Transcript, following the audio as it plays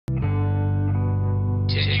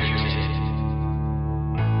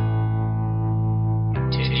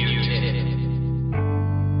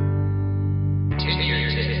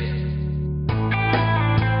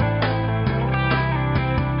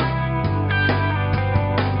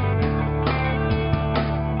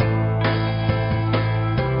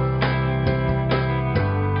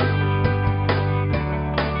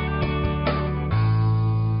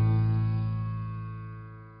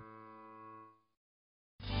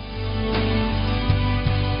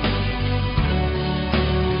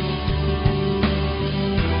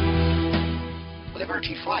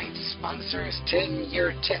Dirty Flight sponsors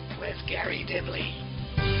 10-Year Tip with Garry Dibley.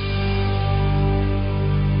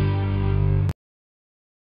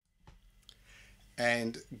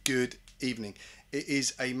 And good evening. It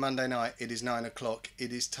is a Monday night, it is 9 o'clock,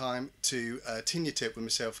 it is time to 10-Year Tip with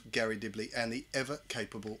myself, Garry Dibley, and the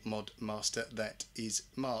ever-capable mod master that is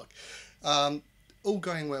Mark. All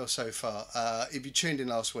going well so far. If you tuned in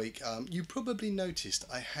last week, you probably noticed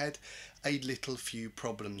I had a little few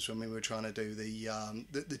problems when we were trying to do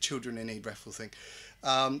the Children in Need raffle thing.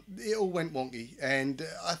 It all went wonky, and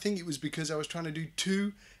I think it was because I was trying to do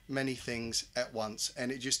too many things at once,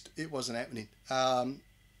 and it wasn't happening.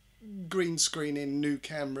 Green screening, new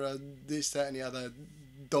camera, this, that and the other,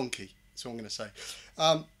 donkey, that's what I'm going to say.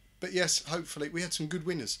 But yes, hopefully we had some good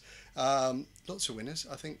winners, lots of winners.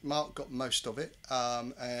 I think Mark got most of it,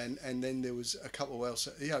 and then there was a couple else.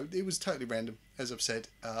 It was totally random, as I've said,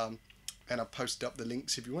 and I've posted up the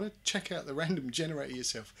links. If you want to check out the random generator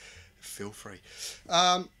yourself, feel free.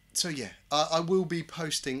 So yeah, I will be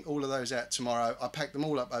posting all of those out tomorrow. I packed them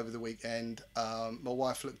all up over the weekend. My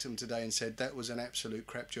wife looked at them today and said that was an absolute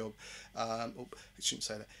crap job. I shouldn't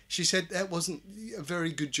say that. She said that wasn't a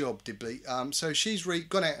very good job, Dibley. So she's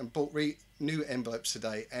gone out and bought new envelopes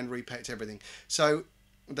today and repacked everything. So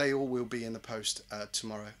they all will be in the post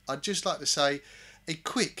tomorrow. I'd just like to say a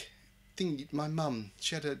quick thing. My mum,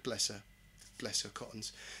 she had bless her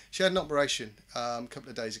cottons. She had an operation a couple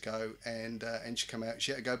of days ago, and she came out.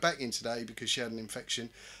 She had to go back in today because she had an infection.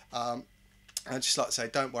 I'd just like to say,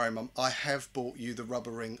 don't worry, Mum. I have bought you the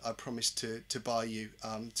rubber ring I promised to buy you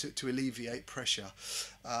to alleviate pressure,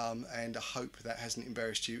 and I hope that hasn't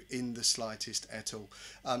embarrassed you in the slightest at all.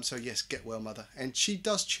 So yes, get well, Mother. And she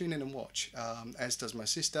does tune in and watch, as does my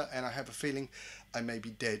sister, and I have a feeling I may be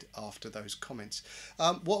dead after those comments.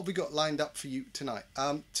 What have we got lined up for you tonight?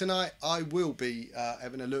 Tonight I will be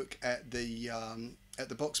having a look at the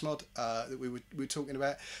box mod that we were talking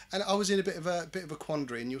about, and I was in a bit of a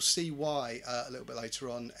quandary, and you'll see why a little bit later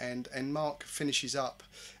on. And Mark finishes up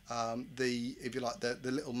if you like,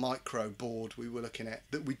 the little micro board we were looking at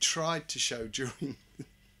that we tried to show during the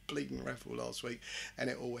bleeding raffle last week, and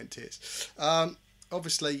it all went tits.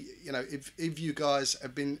 Obviously, you know, if you guys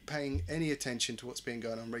have been paying any attention to what's been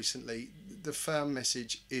going on recently, the firm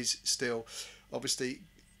message is still, obviously,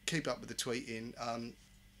 keep up with the tweeting,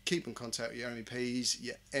 keep in contact with your MEPs,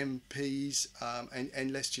 your MPs,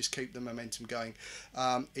 and let's just keep the momentum going.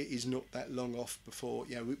 It is not that long off before,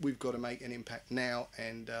 you know, we've got to make an impact now,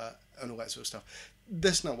 and all that sort of stuff.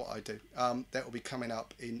 That's not what I do. That will be coming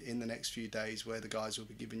up in the next few days, where the guys will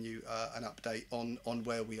be giving you an update on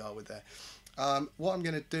where we are with that. What I'm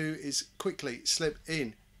going to do is quickly slip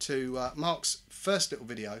in to Mark's first little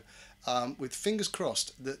video, with fingers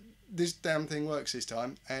crossed that this damn thing works this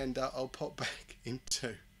time, and I'll pop back in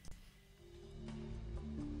two.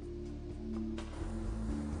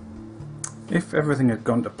 If everything had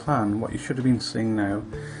gone to plan, what you should have been seeing now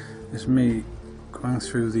is me going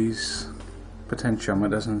through these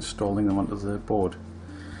potentiometers and installing them onto the board.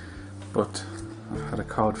 But I've had a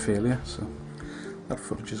card failure, so that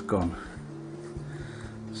footage is gone.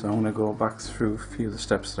 So I'm going to go back through a few of the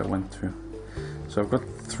steps that I went through. So I've got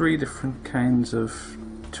three different kinds of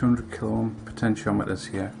 200 kilo ohm potentiometers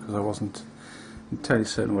here, because I wasn't entirely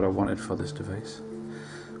certain what I wanted for this device.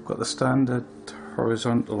 I've got the standard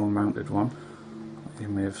horizontal mounted one, you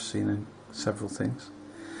may have seen in several things.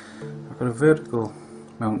 I've got a vertical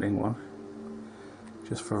mounting one,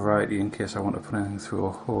 just for variety, in case I want to put anything through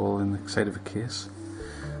a hole in the side of a case.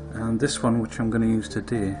 And this one, which I'm going to use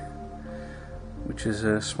today, which is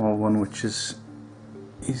a small one, which is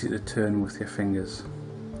easy to turn with your fingers.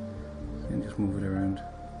 You can just move it around.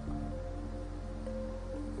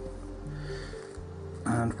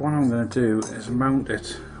 And what I'm going to do is mount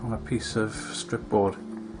it on a piece of strip board,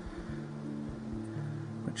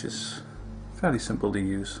 which is fairly simple to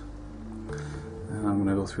use, and I'm going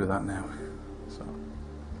to go through that now. So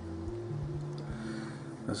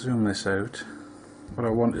I'll zoom this out. What I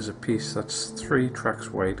want is a piece that's 3 tracks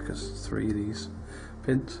wide, because it's 3 of these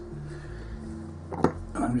pins,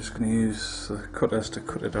 and I'm just going to use the cutters to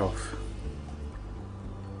cut it off.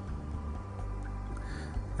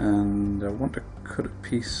 And I want to cut a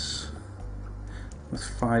piece with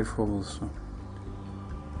 5 holes. So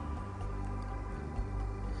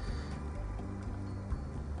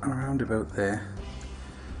around about there.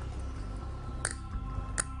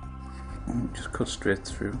 And just cut straight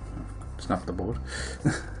through. Snap the board.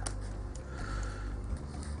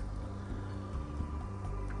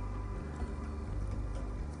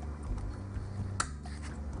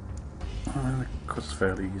 And it cuts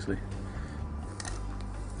fairly easily.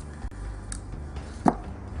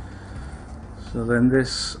 So then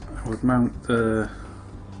this I would mount the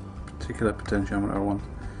particular potentiometer I want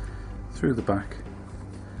through the back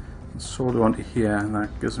and solder onto here, and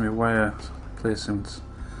that gives me wire placement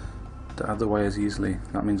to add the wires easily.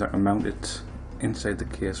 That means I can mount it inside the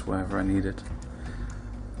case wherever I need it.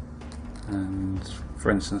 And for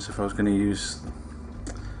instance, if I was going to use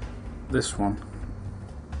this one,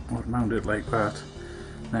 I would mount it like that,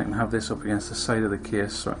 and I can have this up against the side of the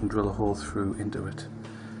case so I can drill a hole through into it,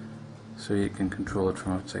 so you can control it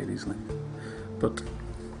from outside easily. But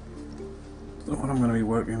what I'm going to be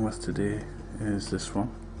working with today is this one.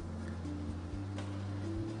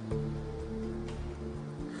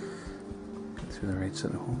 Get through the right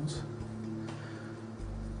set of holes.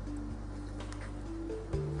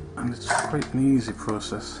 And it's quite an easy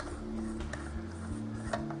process.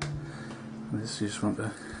 This you just want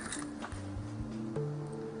to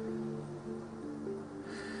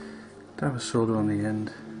have a solder on the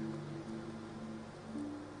end.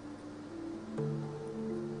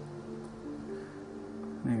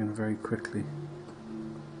 And you're going to very quickly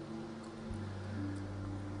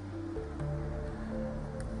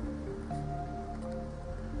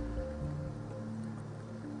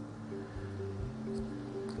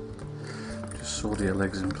just solder your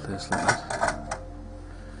legs in place like that.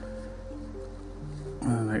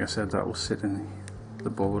 And like I said, that will sit in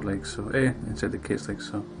the board like so, inside the case like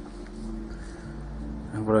so.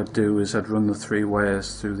 And what I'd do is I'd run the 3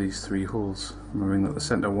 wires through these 3 holes, remembering that the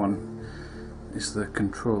centre one is the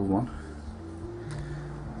control one.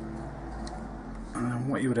 And then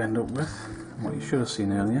what you would end up with, what you should have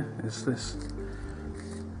seen earlier, is this.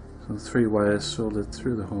 So the 3 wires soldered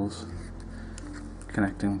through the holes,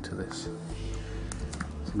 connecting to this.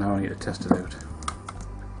 So now I need to test it out.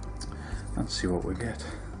 Let's see what we get.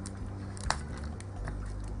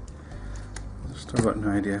 I've still got no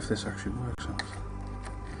idea if this actually works or not.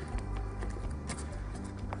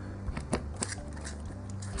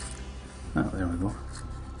 Oh, there we go.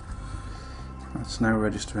 That's now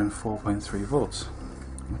registering 4.3 volts.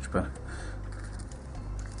 Much better.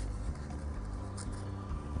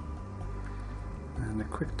 And a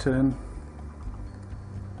quick turn.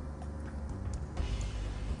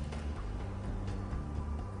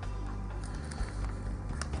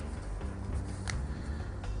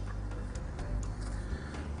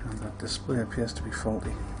 And that display appears to be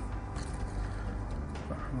faulty.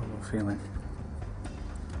 Got a horrible feeling.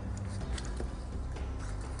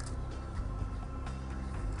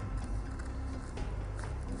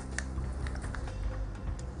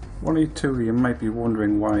 One or two of you might be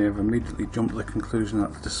wondering why I've immediately jumped to the conclusion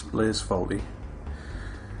that the display is faulty,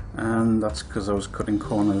 and that's because I was cutting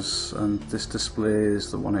corners, and this display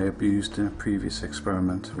is the one I abused in a previous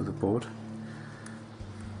experiment with the board.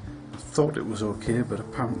 I thought it was okay, but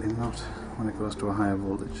apparently not when it goes to a higher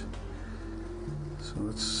voltage. So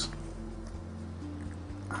let's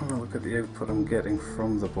have a look at the output I'm getting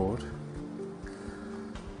from the board.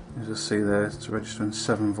 As you see there, it's registering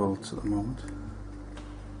 7 volts at the moment.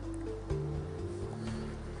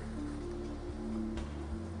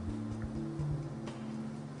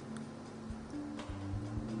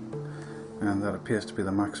 And that appears to be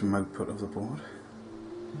the maximum output of the board,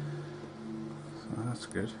 so that's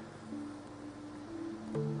good.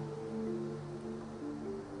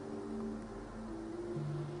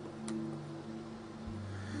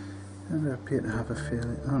 And I appear to have a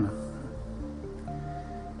fairly, oh no.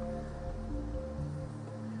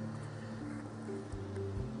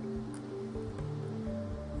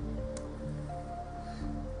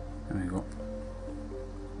 There we go.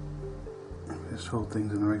 Just hold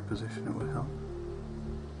things in the right position, it would help.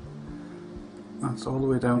 That's all the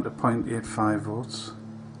way down to 0.85 volts.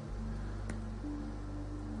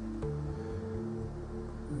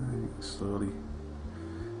 Slowly.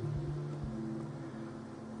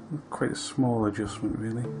 Quite a small adjustment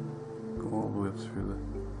really. Go all the way up through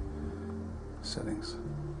the settings.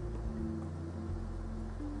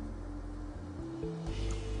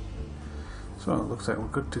 So it looks like we're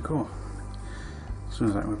good to go. As soon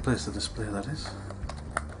as I can replace the display, that is.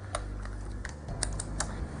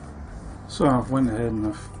 So I've went ahead and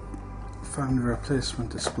I've found a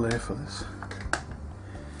replacement display for this.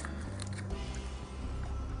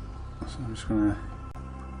 So I'm just going to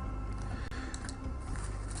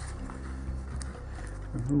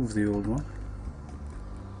remove the old one.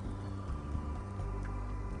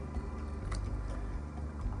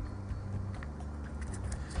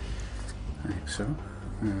 Like so.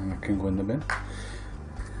 And I can go in the bin.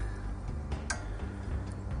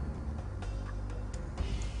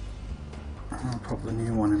 I'll pop the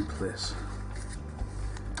new one in place.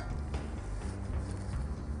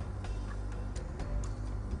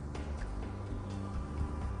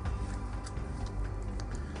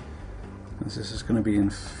 as this is going to be in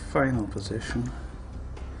final position,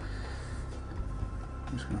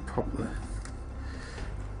 I'm just going to pop the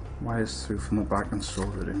wires through from the back and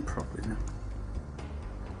solder it in properly now.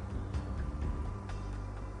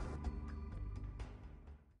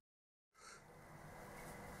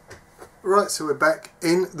 Right, so we're back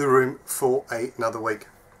in the room for another week.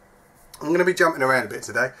 I'm going to be jumping around a bit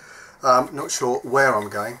today. Not sure where I'm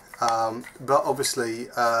going, but obviously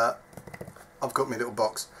I've got my little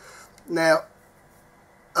box. Now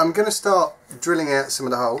I'm going to start drilling out some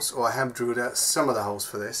of the holes, or I have drilled out some of the holes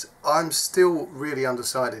for this. I'm still really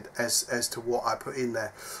undecided as to what I put in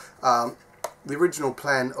there. The original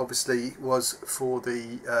plan obviously was for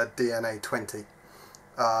the DNA 20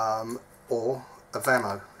 or a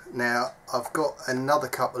Vamo. Now I've got another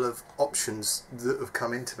couple of options that have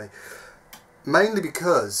come into me, mainly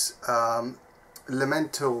because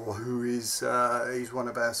Lementor, who is he's one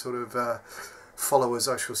of our sort of followers,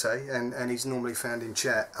 I shall say, and he's normally found in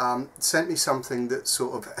chat, sent me something that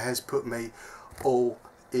sort of has put me all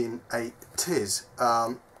in a tiz,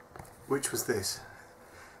 which was this.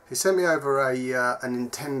 He sent me over a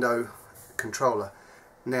Nintendo controller.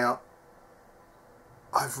 Now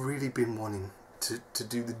I've really been wanting to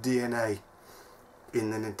do the DNA in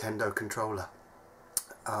the Nintendo controller.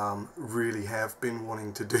 Really have been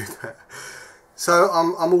wanting to do that. So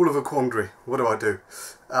I'm all of a quandary. What do I do?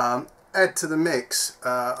 Add to the mix,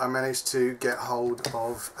 I managed to get hold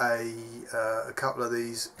of a couple of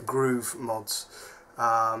these groove mods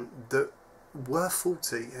that were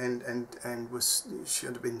faulty and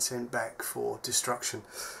should have been sent back for destruction.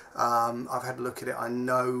 I've had a look at it. I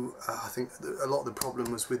know I think a lot of the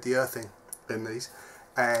problem was with the earthing in these,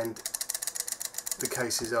 and the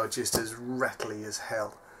cases are just as rattly as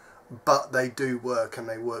hell, but they do work, and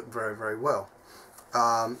they work very, very well.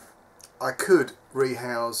 I could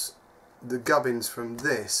rehouse the gubbins from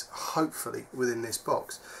this, hopefully within this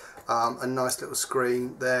box, a nice little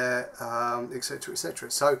screen there, etc,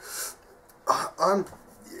 etc. So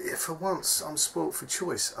for once I'm spoilt for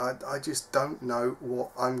choice. I just don't know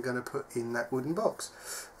what I'm going to put in that wooden box.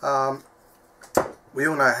 We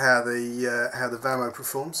all know how the Vamo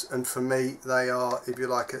performs, and for me they are, if you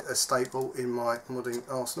like, a staple in my modding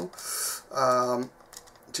arsenal.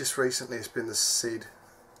 Just recently it's been the SID,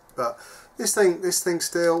 but this thing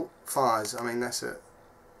still fires. I mean, that's it.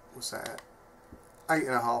 What's that?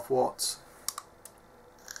 8.5 watts.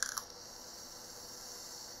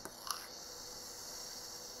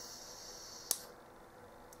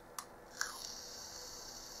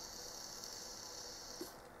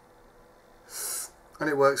 And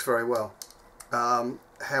it works very well.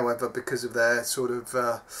 However, because of their sort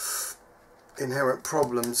of inherent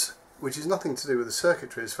problems, which is nothing to do with the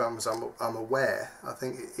circuitry as far as I'm aware, I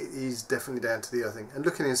think it is definitely down to the earthing. And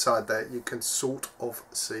looking inside there, you can sort of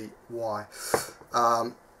see why.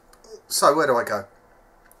 So where do I go?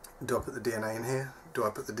 Do I put the DNA in here? Do I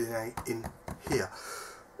put the DNA in here?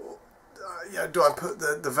 Do I put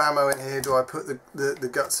the Vamo in here? Do I put the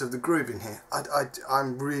guts of the groove in here?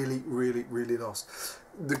 I'm really lost.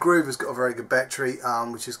 The groove has got a very good battery,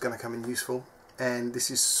 which is going to come in useful, and this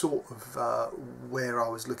is sort of where I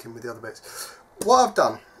was looking with the other bits. What I've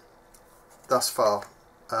done thus far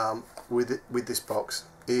with this box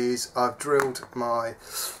is I've drilled my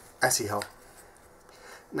ASSI hole.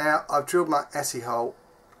 Now I've drilled my ASSI hole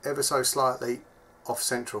ever so slightly off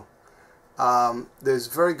central. There's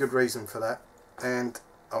very good reason for that, and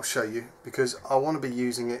I'll show you, because I want to be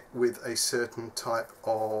using it with a certain type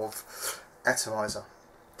of atomizer,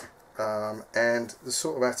 and the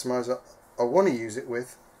sort of atomizer I want to use it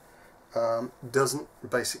with doesn't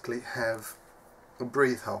basically have a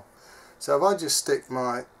breathe hole. So if I just stick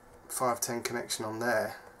my 510 connection on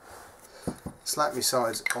there, slap my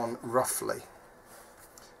sides on roughly,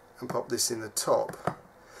 and pop this in the top,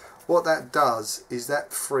 what that does is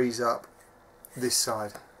that frees up this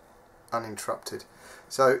side uninterrupted.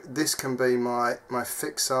 So this can be my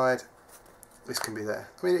fixed side, this can be there.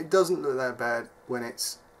 I mean, it doesn't look that bad when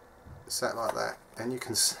it's sat like that, and you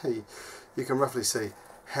can see, you can roughly see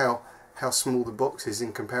how small the box is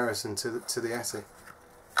in comparison to the ASSI.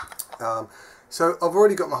 So I've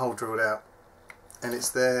already got my hole drilled out, and it's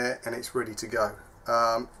there and it's ready to go.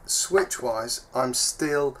 Switch wise, I'm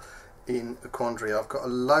still in a quandary. I've got a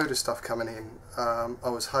load of stuff coming in. I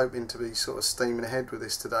was hoping to be sort of steaming ahead with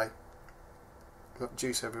this today. Got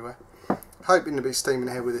juice everywhere. Hoping to be steaming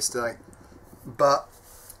ahead with this today, but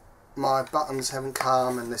my buttons haven't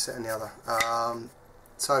come, and this, that and the other.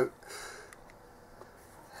 So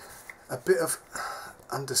a bit of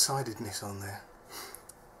undecidedness on there.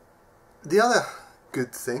 The other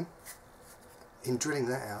good thing in drilling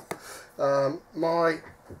that out, my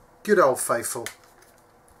good old faithful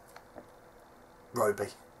Roby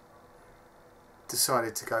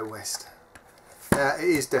decided to go west. Now it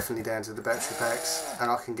is definitely down to the battery packs,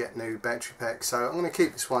 and I can get new battery packs, so I'm going to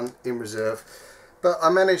keep this one in reserve. But I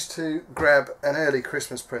managed to grab an early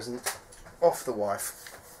Christmas present off the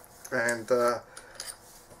wife, and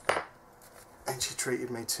she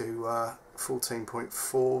treated me to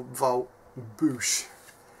 14.4 volt Boosh.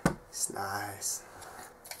 It's nice.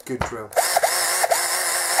 Good drill.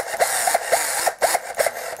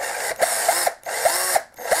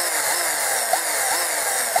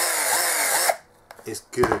 It's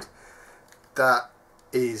good. That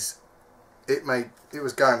is, it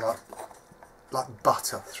was going like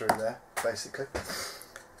butter through there, basically.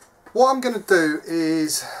 What I'm going to do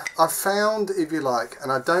is, I found, if you like, and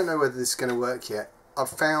I don't know whether this is going to work yet, I've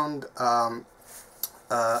found a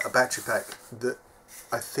battery pack that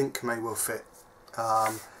I think may well fit,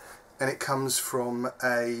 and it comes from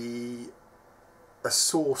a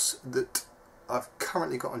source that I've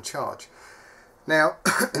currently got on charge. Now,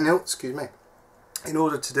 excuse me, in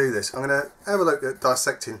order to do this, I'm going to have a look at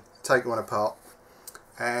dissecting, take one apart,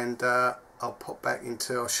 and I'll pop back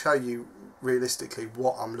into, I'll show you realistically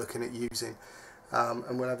what I'm looking at using,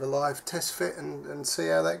 and we'll have a live test fit and see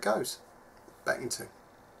how that goes. Back into.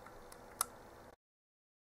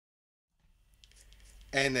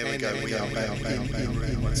 And there we go. We are back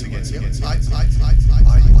in once again.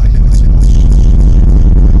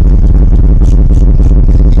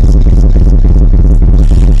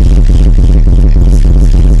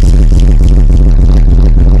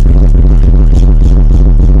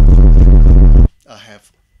 I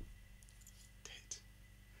have.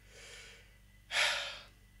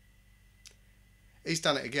 He's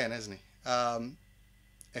done it again, hasn't he?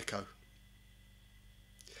 Echo.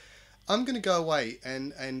 I'm going to go away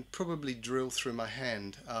and probably drill through my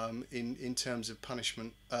hand in terms of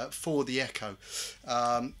punishment for the echo.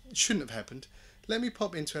 Shouldn't have happened. Let me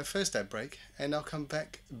pop into our first ad break, and I'll come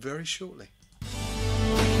back very shortly.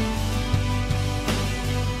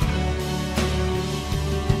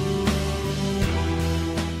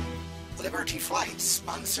 Liberty Flight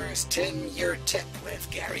sponsors 10-Year Tip with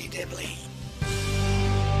Garry Dibley.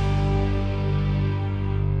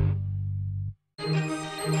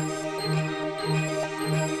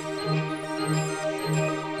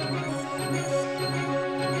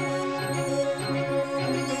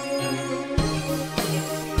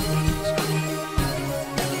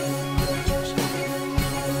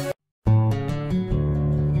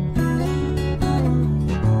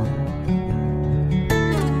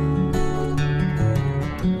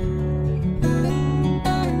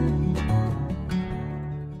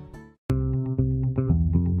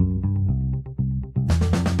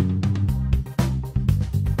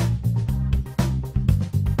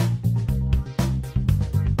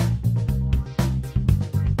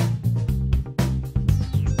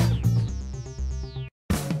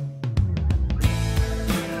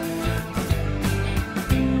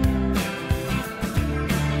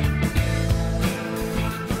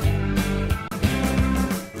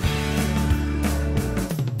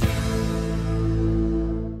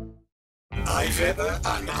 iViber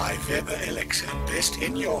and iViber Elixir, based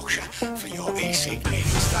in Yorkshire, for your e-cig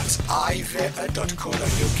needs. That's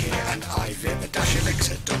iViber.co.uk and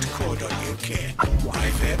iViber-elixir.co.uk.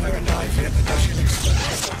 iViber and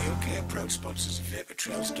iViber-elixir.co.uk, proud sponsors of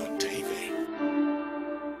ViberTrails.tv.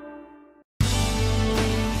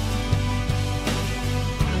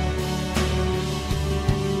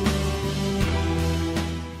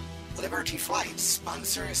 Liberty Flight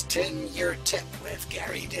sponsors 10-Year Tip with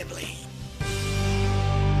Garry Dibley.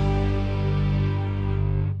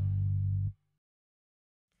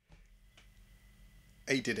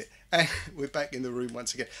 He did it, and we're back in the room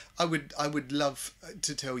once again. I would love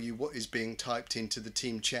to tell you what is being typed into the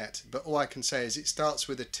team chat, but all I can say is it starts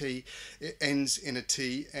with a T, it ends in a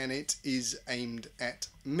T, and it is aimed at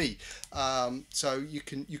me. So you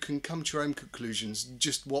can come to your own conclusions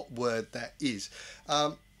just what word that is.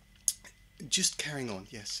 Just carrying on,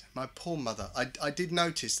 yes. My poor mother. I did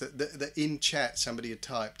notice that in chat somebody had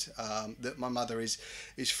typed that my mother is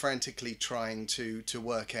frantically trying to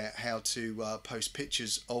work out how to post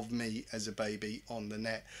pictures of me as a baby on the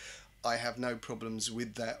net. I have no problems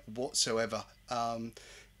with that whatsoever.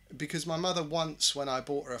 Because my mother once, when I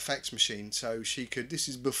bought her a fax machine, so she could, this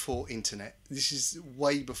is before internet, this is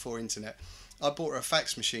way before internet, I bought her a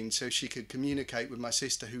fax machine so she could communicate with my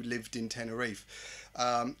sister who lived in Tenerife.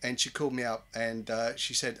 And she called me up and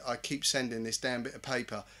she said, I keep sending this damn bit of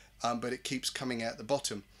paper, but it keeps coming out the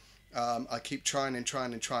bottom. I keep trying and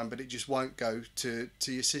trying and trying, but it just won't go to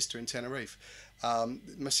your sister in Tenerife.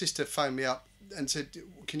 My sister phoned me up and said,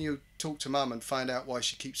 can you talk to Mum and find out why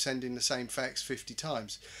she keeps sending the same fax 50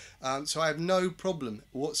 times? So I have no problem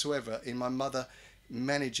whatsoever in my mother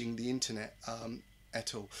managing the internet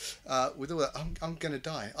at all. With all that, I'm going to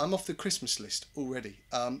die. I'm off the Christmas list already.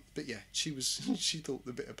 But yeah, she thought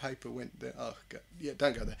the bit of paper went there. Oh, God. Yeah,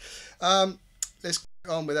 don't go there. Let's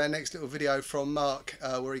go on with our next little video from Mark,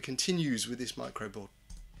 where he continues with this microboard.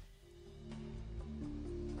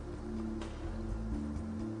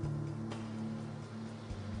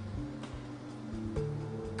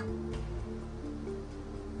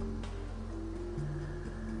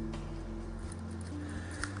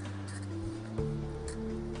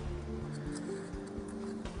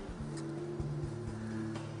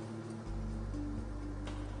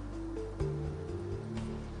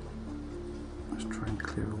 Try and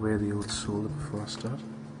clear away the old solder before I start.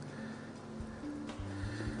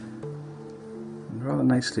 And rather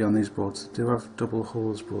nicely on these boards, they do have double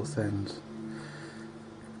holes both ends,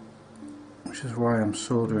 which is why I'm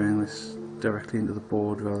soldering this directly into the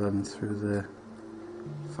board rather than through the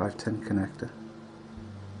 510 connector.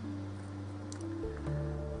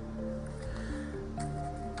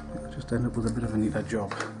 I'll just end up with a bit of a neater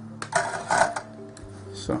job.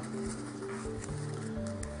 So,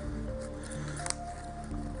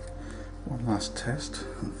 one last test,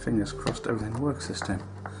 and fingers crossed everything works this time.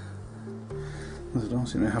 As I don't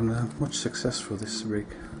seem to be having much success for this rig.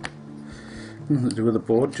 Nothing to do with the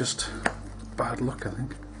board, just bad luck, I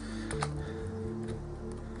think.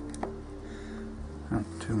 And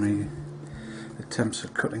too many attempts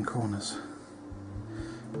at cutting corners.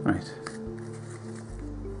 Right.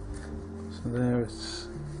 So there it's.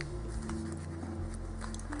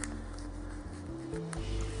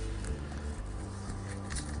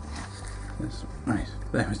 Right,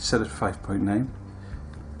 there it's set at 5.9.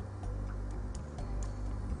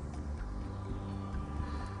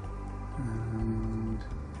 And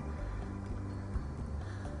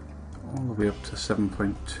all the way up to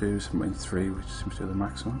 7.2, 7.3, which seems to be the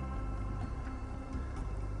maximum.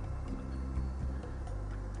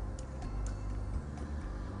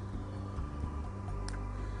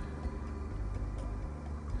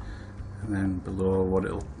 And then below what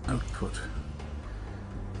it'll output,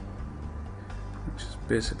 which is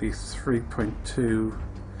basically 3.2,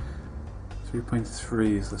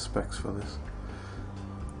 3.3 is the specs for this.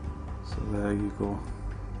 So there you go.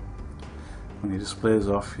 When your display is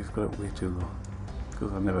off, you've got it way too low,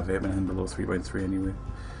 because I've never vaped anything below 3.3 anyway.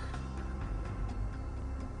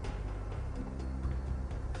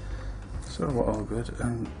 So we're all good,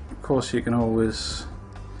 and of course you can always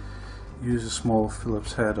use a small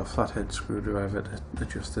Phillips head or flathead screwdriver to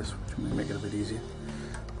adjust this, which may make it a bit easier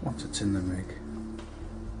once it's in the rig.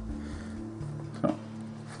 So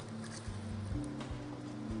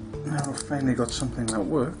now we've finally got something that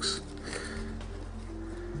works.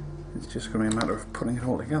 It's just going to be a matter of putting it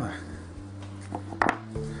all together.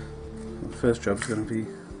 The first job is going to be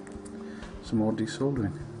some more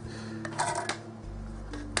desoldering.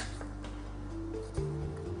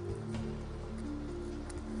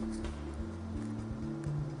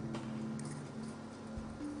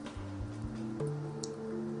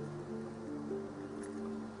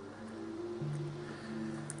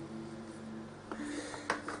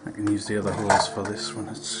 I can use the other holes for this when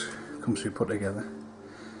it comes to be put together.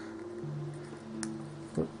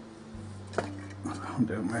 But I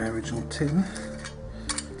found out my original tin,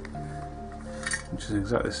 which is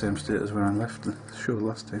exactly the same state as when I left the show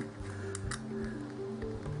last time.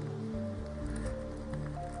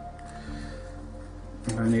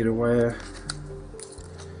 I'm going to need a wire.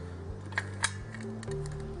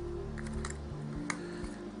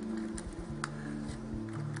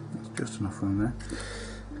 There's just enough room there.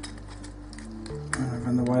 And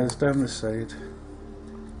run the wires down this side.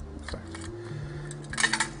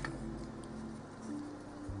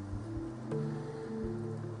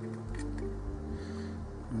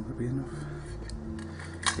 Will there be enough?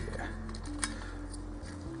 Yeah.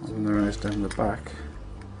 I'll run the wires down the back.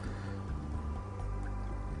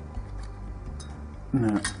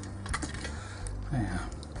 No. Yeah.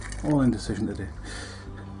 All indecision today.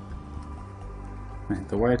 Right,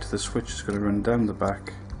 the wire to the switch is going to run down the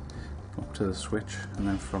back, up to the switch, and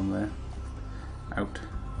then from there out.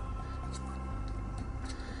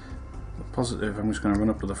 The positive I'm just going to run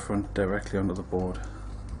up to the front directly onto the board,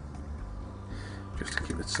 just to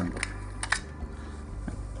keep it simple.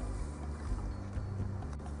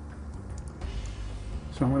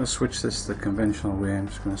 So I'm going to switch this the conventional way. I'm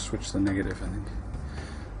just going to switch the negative, I think.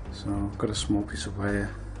 So I've got a small piece of wire.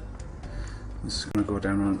 This is going to go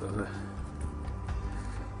down onto the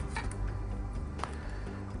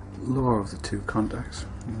lower of the two contacts.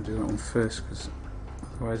 I'm going to do that one first because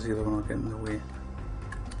otherwise the other one will get in the way.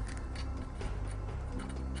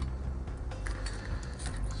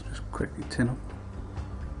 So just quickly tin up.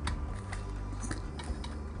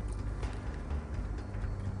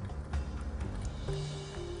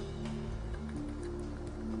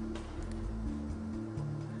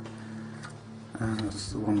 And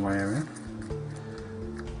that's the one wire in.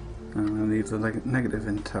 And I'm going to leave the negative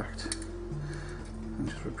intact and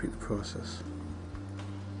just repeat the process.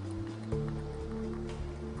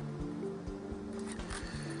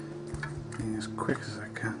 Being as quick as I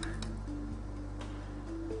can.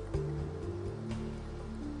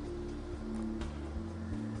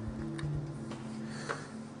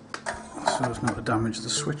 So as not to damage the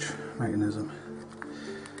switch mechanism.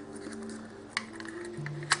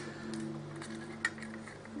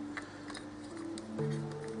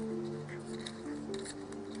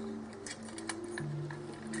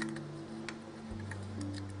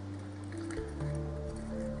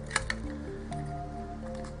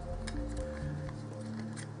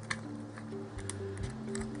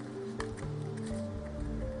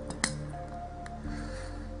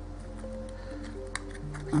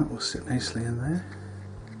 That will sit nicely in there.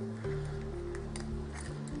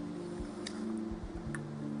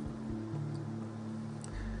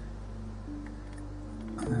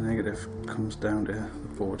 And the negative comes down to the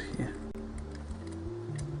board here.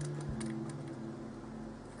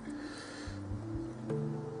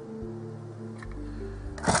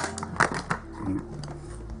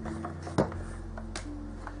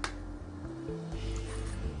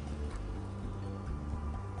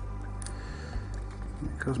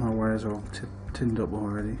 Because my wires are all tinned up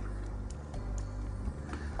already,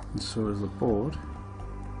 and so is the board,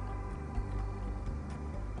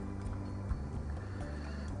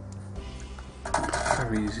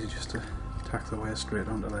 very easy just to tack the wire straight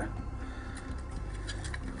onto there.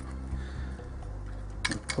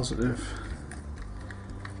 The positive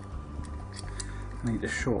I need to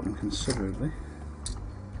shorten considerably.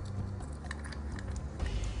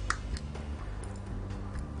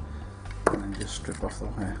 Just strip off the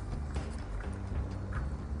wire.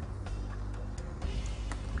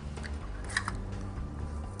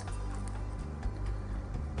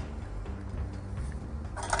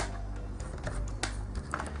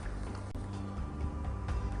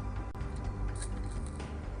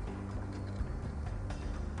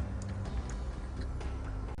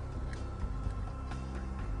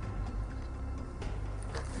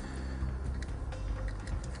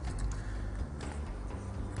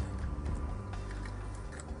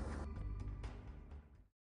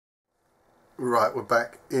 Right, we're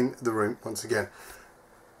back in the room once again.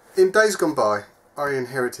 In days gone by, I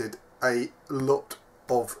inherited a lot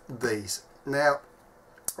of these. Now,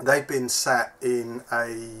 they've been sat in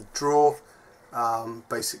a drawer,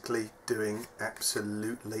 basically doing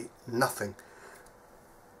absolutely nothing.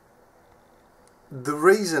 The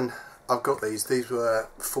reason I've got these were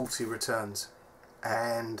faulty returns,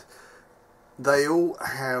 and they all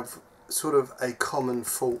have sort of a common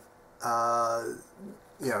fault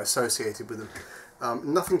associated with them.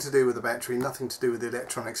 Nothing to do with the battery, nothing to do with the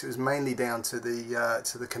electronics. It was mainly down to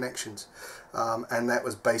the connections, and that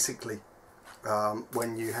was basically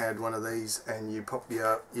when you had one of these and you pop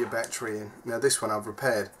your battery in. Now this one I've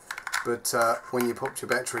repaired, but when you popped your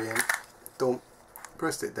battery in, don't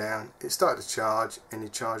pressed it down, it started to charge, and your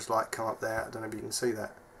charge light come up there. I don't know if you can see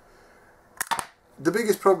that. The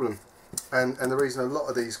biggest problem, and the reason a lot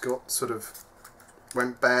of these got sort of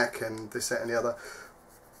went back and this, that and the other,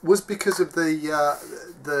 was because of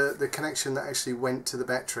the connection that actually went to the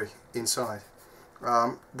battery inside.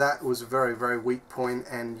 That was a very, very weak point,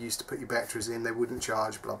 and you used to put your batteries in, they wouldn't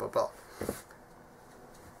charge, blah blah blah.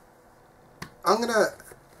 I'm going to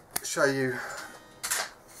show you,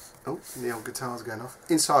 oh, the old guitar's going off,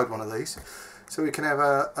 inside one of these, so we can have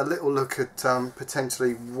a little look at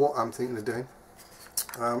potentially what I'm thinking of doing.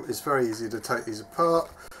 It's very easy to take these apart.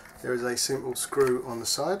 There is a simple screw on the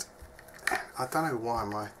side. I don't know why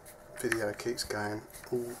my video keeps going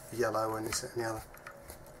all yellow and this, that and the other.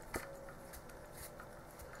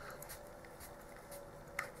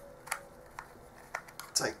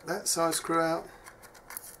 Take that side screw out.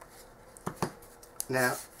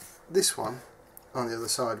 Now this one on the other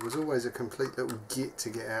side was always a complete little git to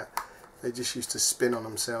get out. They just used to spin on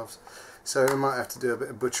themselves, so we might have to do a bit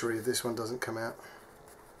of butchery if this one doesn't come out,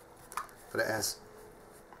 but it has.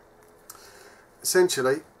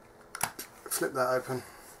 Essentially, flip that open,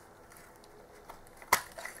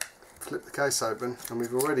 flip the case open, and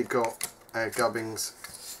we've already got our gubbins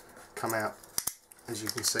come out, as you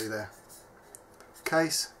can see there.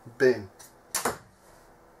 Case, bin.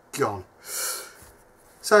 gone.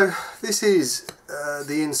 So this is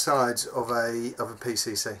the insides of a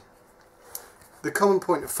PCC. The common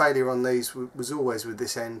point of failure on these was always with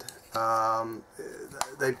this end.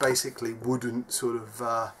 They basically wouldn't sort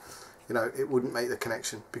of, you know, it wouldn't make the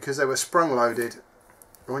connection because they were sprung loaded.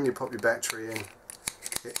 When you pop your battery in,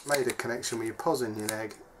 it made a connection with your POS in your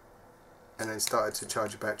neg and then started to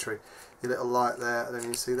charge your battery. Your little light there, then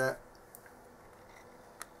you see that?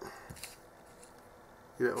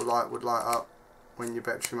 Your little light would light up when your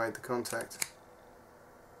battery made the contact.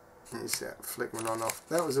 And you see that flickering on off.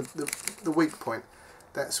 That was the weak point,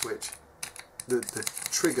 that switch, the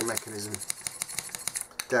trigger mechanism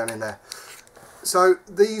down in there. So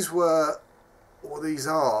these were, or these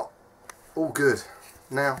are, all good.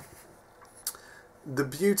 Now, the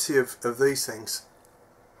beauty of these things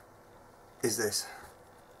is this,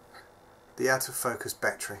 the out of focus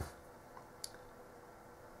battery.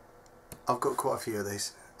 I've got quite a few of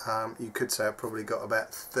these. You could say I've probably got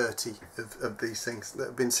about 30 of these things that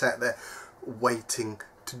have been sat there waiting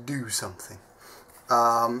to do something.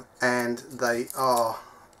 And they are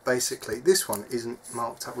basically, this one isn't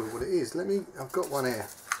marked up with what it is. I've got one here.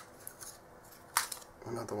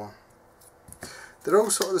 Another one. They're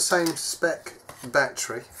all sort of the same spec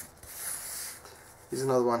battery. Here's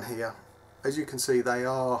another one here. As you can see, they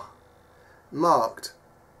are marked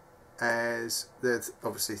as they're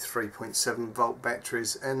obviously 3.7 volt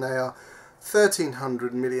batteries, and they are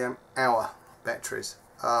 1300 milliamp hour batteries,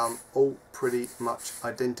 all pretty much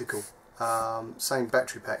identical, same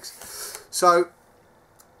battery packs. So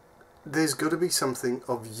there's got to be something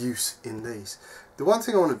of use in these. The one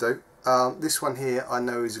thing I want to do, this one here I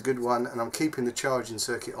know is a good one, and I'm keeping the charging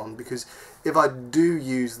circuit on because if I do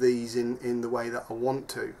use these in the way that I want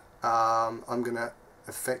to, I'm going to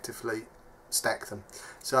effectively stack them.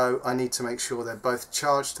 So I need to make sure they're both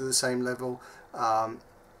charged to the same level.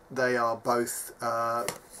 They are both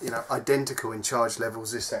you know, identical in charge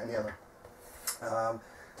levels, this, that and the other.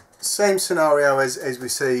 Same scenario as we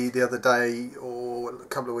see the other day or a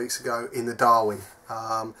couple of weeks ago in the Darwin,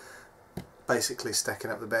 basically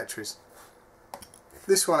stacking up the batteries.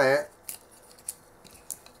 This one here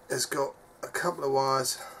has got a couple of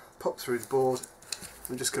wires popped through the board.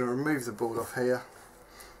 I'm just going to remove the board off here.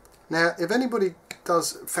 Now, if anybody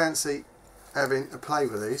does fancy having a play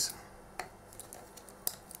with these,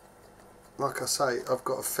 like I say, I've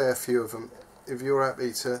got a fair few of them. If you're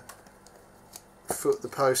happy to foot the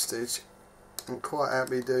postage, I'm quite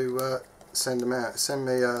happy to send them out. Send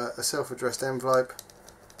me a self-addressed envelope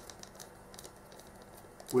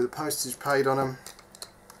with a postage paid on them,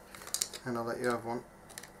 and I'll let you have one.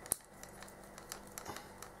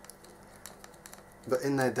 But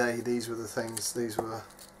in their day, these were the things. These were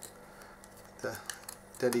the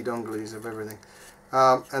daddy donglies of everything.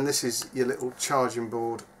 And this is your little charging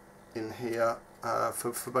board in here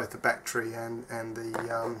for both the battery and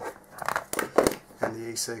the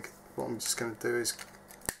e-cig. What I'm just going to do is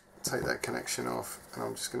take that connection off, and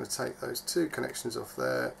I'm just going to take those two connections off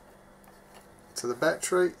there to the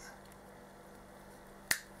battery,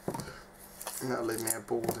 and that'll leave me a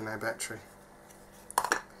board and a battery.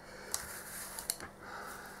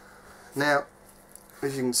 Now,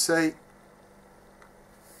 as you can see,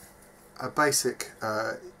 a basic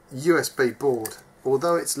USB board,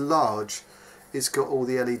 although it's large, it's got all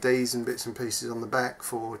the LEDs and bits and pieces on the back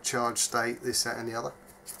for charge state, this, that and the other,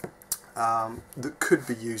 that could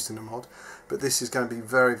be used in a mod, but this is going to be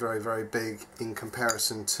very, very, very big in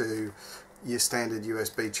comparison to your standard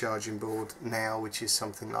USB charging board now, which is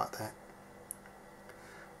something like that.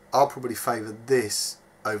 I'll probably favour this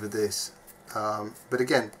over this, but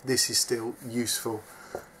again, this is still useful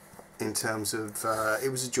in terms of it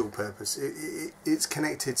was a dual purpose. It's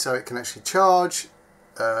connected so it can actually charge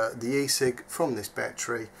the e-cig from this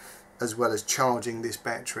battery, as well as charging this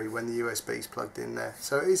battery when the USB is plugged in there.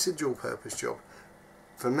 So it's a dual purpose job.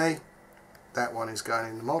 For me, that one is going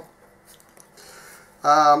in the mod.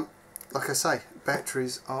 Like I say,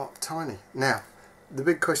 batteries are tiny. Now, the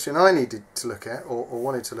big question I needed to look at, or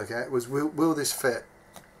wanted to look at, was will this fit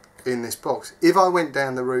in this box? If I went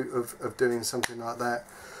down the route of doing something like that,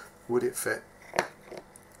 would it fit?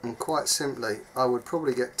 And quite simply, I would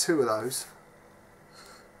probably get two of those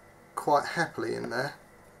quite happily in there.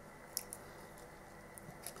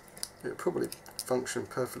 It would probably function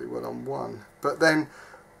perfectly well on one, but then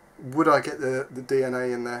would I get the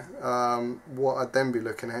DNA in there? What I'd then be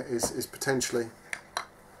looking at is potentially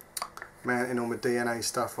mounting all my DNA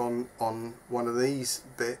stuff on one of these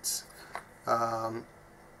bits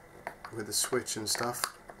with a switch and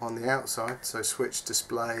stuff on the outside, so switch,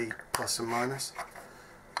 display, plus and minus.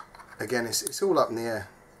 Again, it's all up in the air.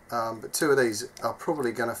 but two of these are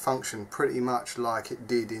probably going to function pretty much like it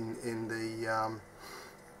did in the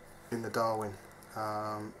Darwin.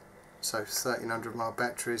 So 1300 mAh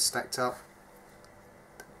batteries stacked up.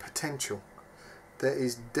 Potential. There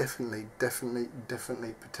is definitely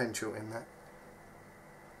potential in that.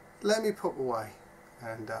 Let me pop away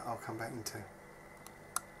and I'll come back in two.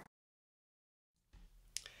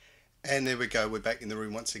 And there we go, we're back in the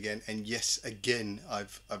room once again, and yes, again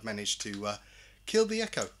I've managed to kill the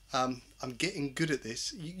echo. I'm getting good at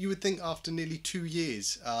this. You would think after nearly 2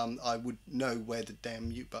 years I would know where the damn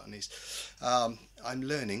mute button is. I'm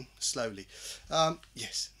learning slowly.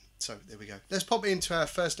 Yes, so there we go. Let's pop into our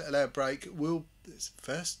first little air break.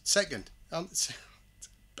 Second. It's a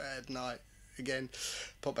bad night again.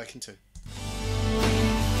 Pop back in two.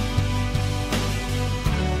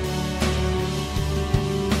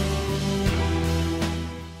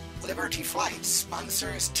 Liberty Flight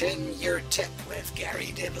sponsors 10-year tip with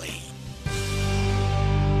Garry Dibley.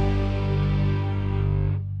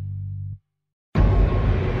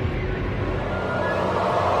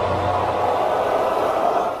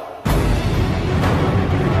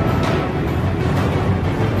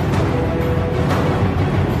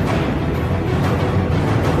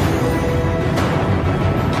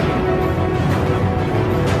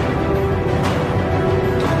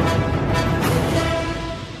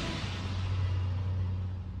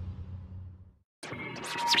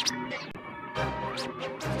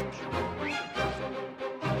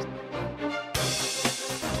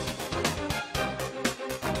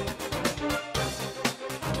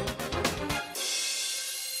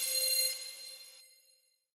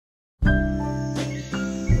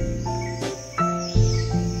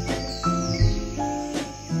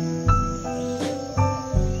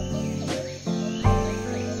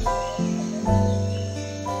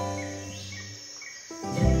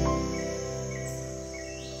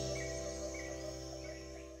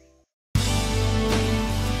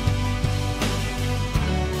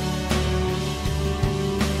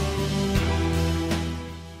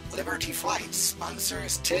 Liberty Flight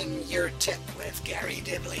sponsors 10-year tip with Garry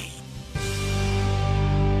Dibley.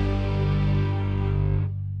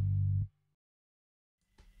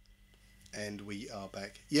 And we are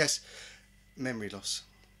back. Yes, memory loss.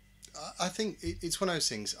 I think it's one of those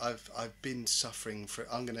things I've been suffering for.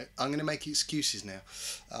 I'm gonna make excuses now.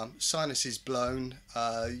 Sinuses blown,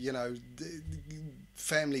 you know,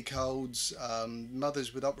 family colds,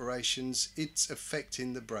 mothers with operations. It's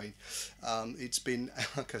affecting the brain. It's been,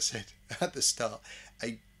 like I said at the start,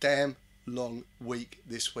 a damn long week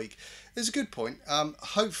this week. There's a good point.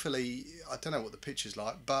 Hopefully, I don't know what the picture's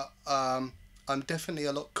like, but I'm definitely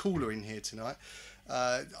a lot cooler in here tonight.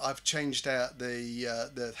 I've changed out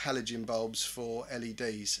the halogen bulbs for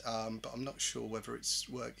LEDs, but I'm not sure whether it's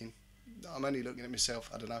working. I'm only looking at myself,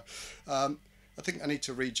 I don't know. I think I need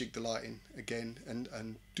to rejig the lighting again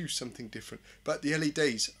and do something different. But the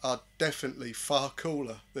LEDs are definitely far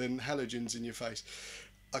cooler than halogens in your face.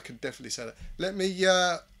 I can definitely say that. Let me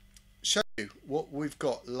show you what we've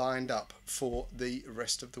got lined up for the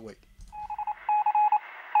rest of the week.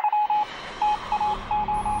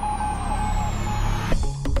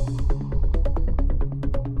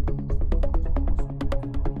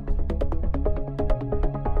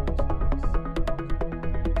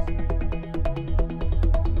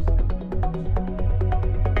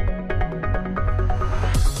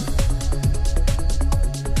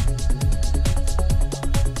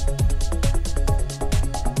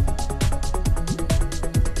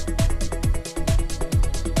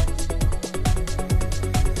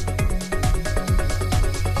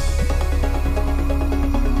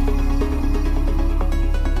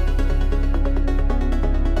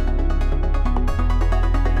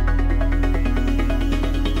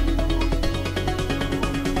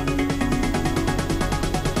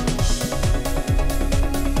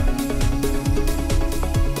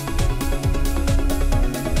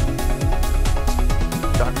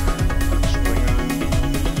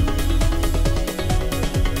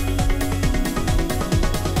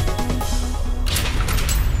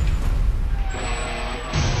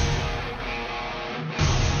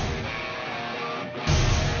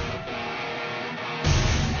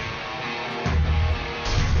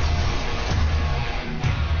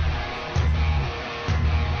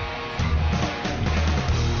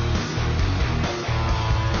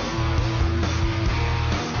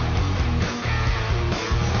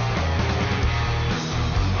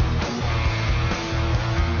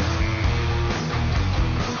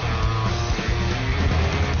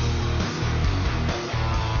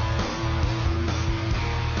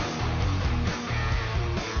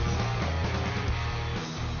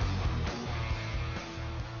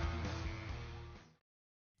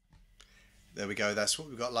 there we go, that's what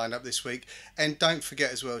we've got lined up this week. And don't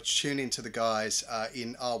forget as well to tune in to the guys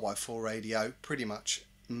in RY4 Radio pretty much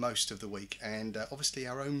most of the week, and obviously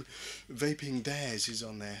our own Vaping Dares is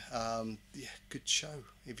on there. Yeah, good show.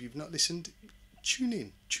 If you've not listened, tune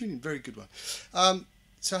in, very good one.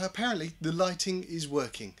 So apparently the lighting is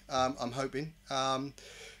working. I'm hoping.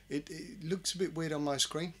 It looks a bit weird on my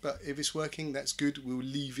screen, but if it's working, that's good. We'll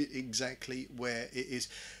leave it exactly where it is.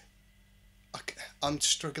 I'm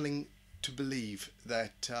struggling to believe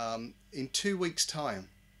that in 2 weeks' time,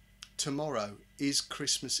 tomorrow is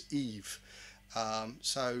Christmas Eve.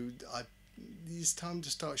 So it's time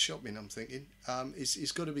to start shopping, I'm thinking.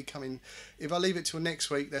 It's got to be coming. If I leave it till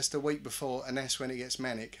next week, that's the week before, and that's when it gets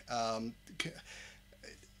manic. Don't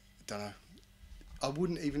know. I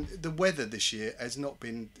wouldn't even. The weather this year has not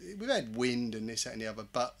been. We've had wind and this, that, and the other,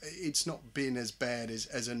 but it's not been as bad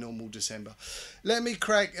as a normal December. Let me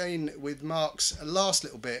crack in with Mark's last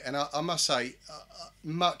little bit, and I must say,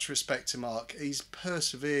 much respect to Mark. He's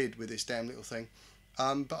persevered with this damn little thing.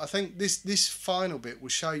 But I think this final bit will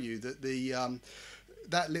show you that the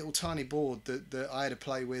that little tiny board that I had to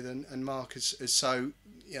play with, and Mark is so,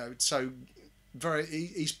 you know, so very.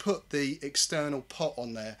 He's put the external pot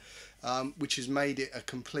on there. Which has made it a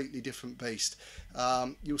completely different beast.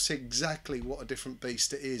 You'll see exactly what a different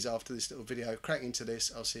beast it is after this little video. Crack into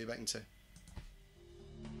this, I'll see you back in 2.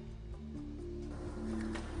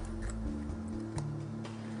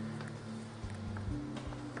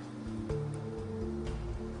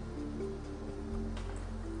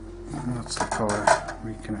 And that's the power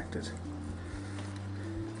reconnected.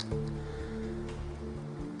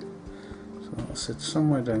 So that'll sit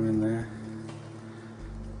somewhere down in there.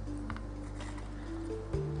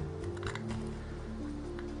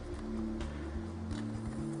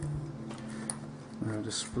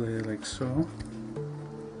 Display like so.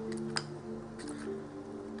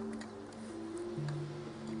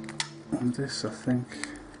 And this, I think,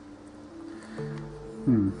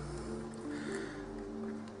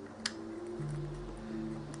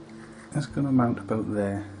 it's going to mount about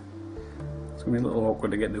there. It's going to be a little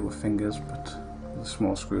awkward to get to with fingers, but with a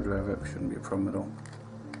small screwdriver it shouldn't be a problem at all.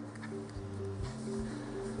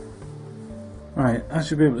 Right,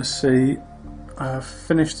 as you'll be able to see, I've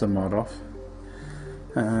finished the mod off.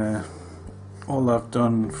 All I've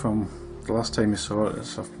done from the last time you saw it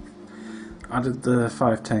is I've added the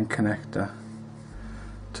 510 connector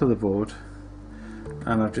to the board,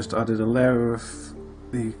 and I've just added a layer of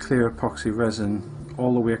the clear epoxy resin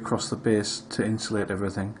all the way across the base to insulate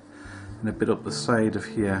everything, and a bit up the side of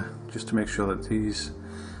here just to make sure that these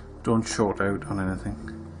don't short out on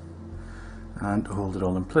anything, and to hold it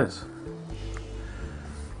all in place.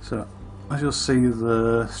 So as you'll see,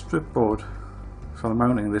 the strip board for the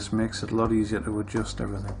mounting this makes it a lot easier to adjust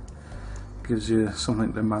everything. Gives you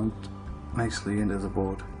something to mount nicely into the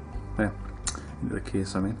board, into the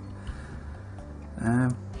case I mean.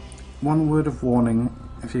 One word of warning: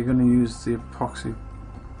 if you're going to use the epoxy,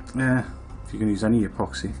 if you're going to use any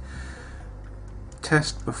epoxy,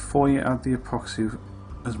 test before you add the epoxy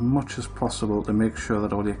as much as possible to make sure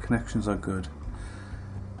that all your connections are good,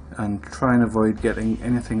 and try and avoid getting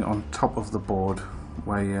anything on top of the board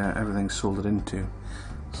where everything's soldered into,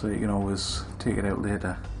 so you can always take it out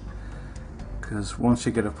later, because once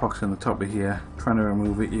you get epoxy on the top of here, trying to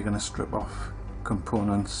remove it, you're going to strip off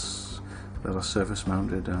components that are surface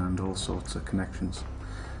mounted and all sorts of connections.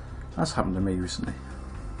 That's happened to me recently.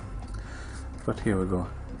 But here we go.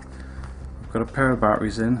 I've got a pair of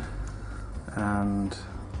batteries in, and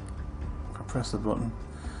if I press the button,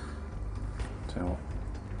 tell you what,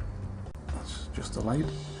 that's just the light.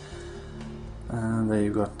 And there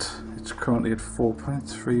you've got, it's currently at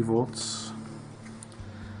 4.3 volts.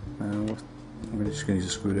 I'm just going to use a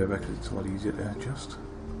screwdriver because it's a lot easier to adjust.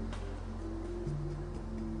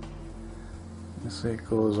 You see it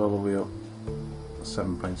goes all the way up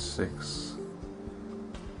 7.6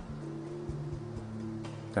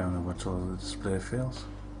 down over till the display fails.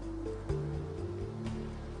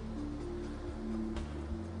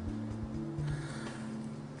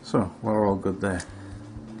 So we're all good there.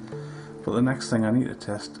 But the next thing I need to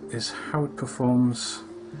test is how it performs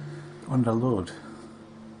under load.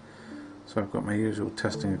 So I've got my usual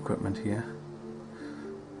testing equipment here.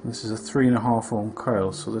 This is a 3.5 ohm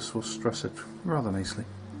coil, so this will stress it rather nicely.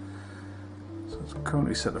 So it's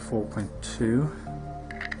currently set to 4.2.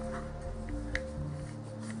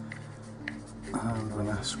 I'm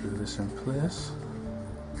going to screw this in place.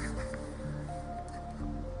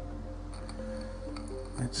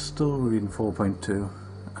 It's still reading 4.2.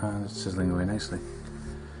 And it's sizzling away nicely.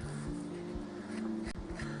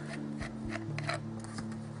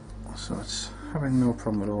 So it's having no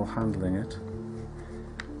problem at all handling it.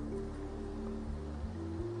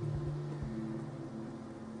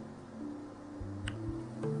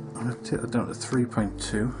 I'm going to take that down to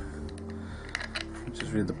 3.2, which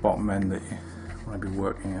is really the bottom end that you want to be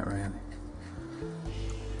working at, really.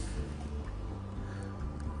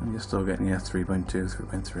 And you're still getting, yeah, 3.2,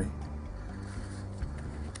 3.3.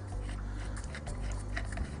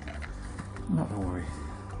 Not to worry.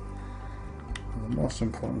 And the most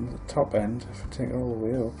important, the top end, if I take it all the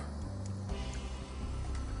way up,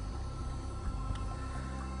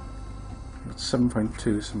 it's 7.2,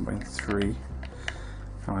 7.3.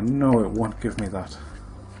 Now I know it won't give me that.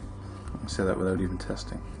 I can say that without even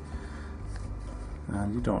testing.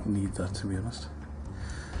 And you don't need that, to be honest.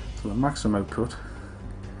 So the maximum output,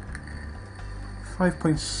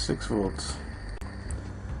 5.6 volts.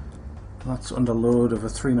 That's under load of a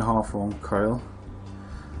 3.5 ohm coil.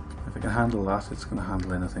 If it can handle that, it's going to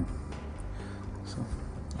handle anything. So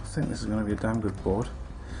I think this is going to be a damn good board.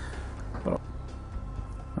 But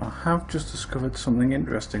I have just discovered something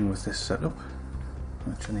interesting with this setup,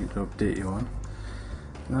 which I need to update you on.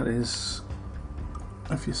 And that is,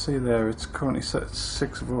 if you see there, it's currently set at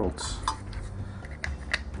 6 volts.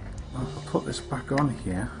 Now if I put this back on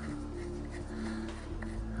here,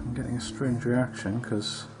 I'm getting a strange reaction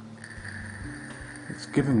because it's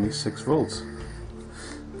giving me 6 volts.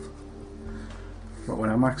 But when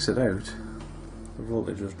I max it out, the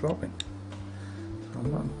voltage is dropping. So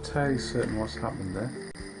I'm not entirely certain what's happened there.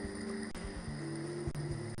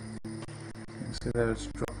 You can see there it's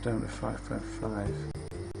dropped down to 5.5.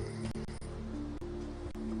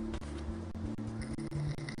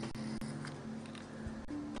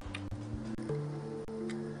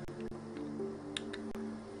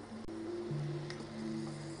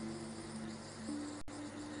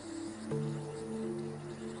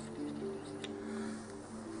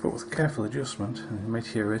 But with careful adjustment, and you might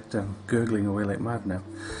hear it gurgling away like mad now,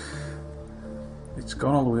 it's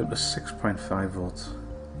gone all the way up to 6.5 volts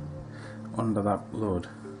under that load.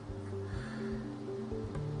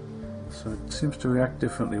 So it seems to react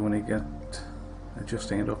differently when you get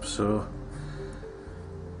adjusting it up, so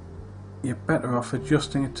you're better off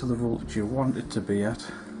adjusting it to the voltage you want it to be at,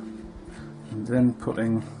 and then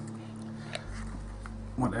putting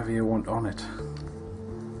whatever you want on it.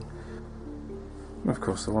 Of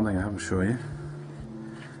course, the one thing I haven't shown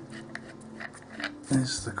you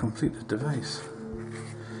is the completed device.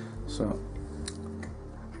 So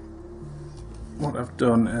what I've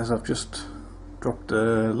done is I've just dropped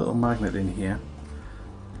a little magnet in here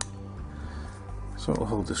so it'll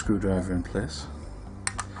hold the screwdriver in place.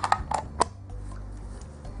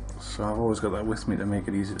 So I've always got that with me to make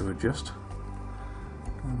it easy to adjust.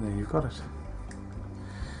 And there you've got it.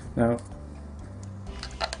 Now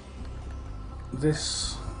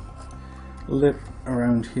this lip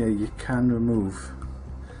around here, you can remove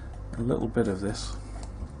a little bit of this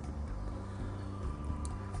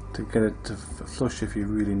to get it to flush if you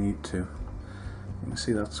really need to. You can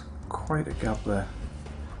see that's quite a gap there,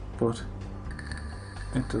 but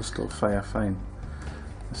it does still fire fine.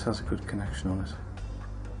 This has a good connection on it.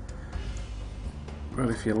 But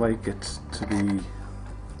if you like it to be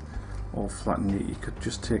all flattened, you could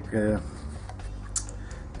just take a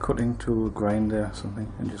cutting tool, grinder or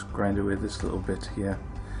something, and just grind away this little bit here,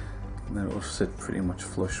 and then it will sit pretty much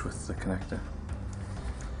flush with the connector.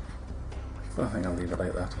 But I think I'll leave it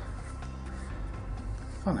like that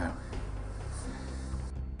for now.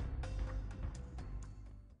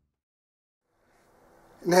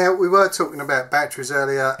 Now, we were talking about batteries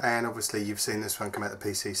earlier, and obviously you've seen this one come out of the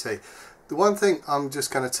PCC. The one thing I'm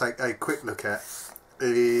just going to take a quick look at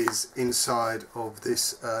is inside of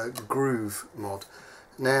this Groove mod.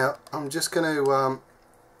 Now I'm just going to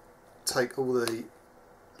take all the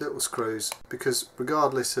little screws, because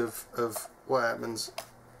regardless of what happens,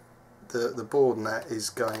 the board and that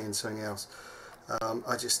is going in something else.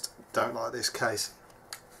 I just don't like this case.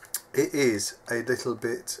 It is a little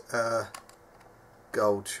bit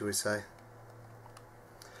gold, shall we say.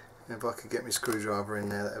 If I could get my screwdriver in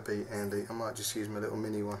there, that would be handy. I might just use my little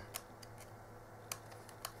mini one.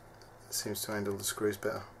 It seems to handle the screws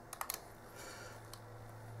better.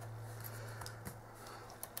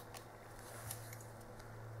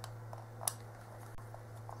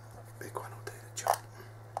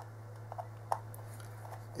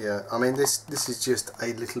 Yeah, I mean this is just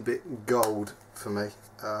a little bit gold for me,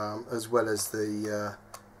 as well as the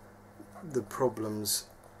problems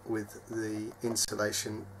with the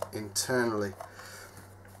insulation internally.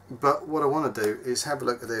 But what I want to do is have a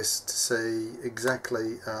look at this to see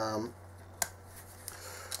exactly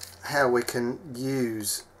how we can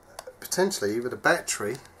use potentially either the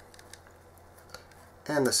battery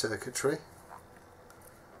and the circuitry,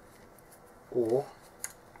 or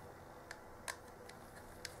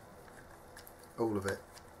all of it.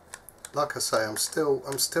 Like I say, I'm still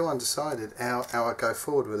undecided how I go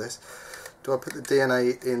forward with this. Do I put the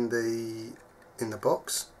DNA in the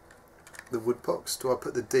box, the wood box? Do I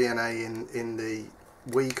put the DNA in the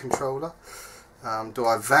Wii controller? Do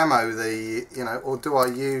I Vamo the, or do I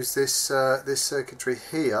use this this circuitry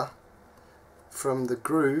here from the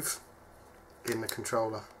groove in the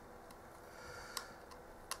controller?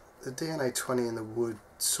 The DNA 20 in the wood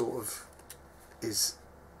sort of is,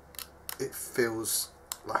 it feels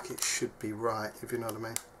like it should be right, if you know what I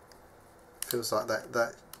mean. It feels like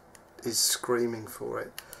that is screaming for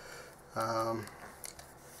it.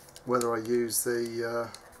 Whether I use the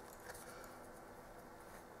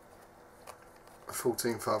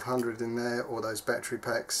 14500 in there or those battery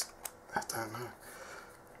packs, I don't know.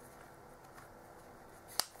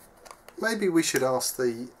 Maybe we should ask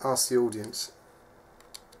the audience,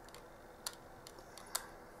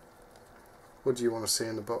 what do you want to see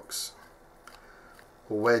in the box,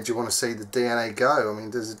 or where do you want to see the DNA go? I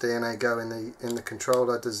mean, does the DNA go in the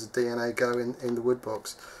controller? Does the DNA go in the wood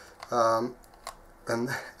box? And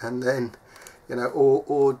then,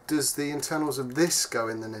 or does the internals of this go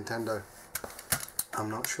in the Nintendo? I'm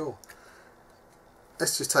not sure.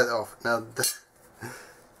 Let's just take that off. Now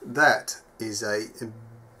that is a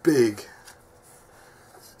big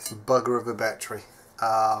bugger of a battery.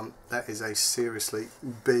 That is a seriously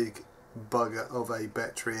big bugger of a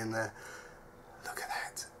battery in there. Look at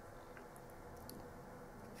that.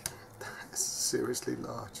 That's seriously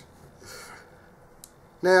large.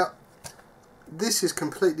 Now this is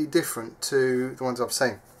completely different to the ones I've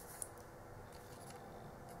seen,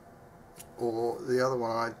 or the other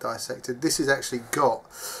one I dissected. This has actually got,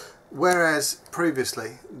 whereas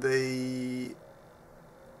previously the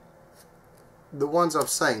ones I've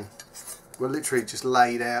seen were literally just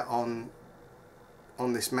laid out on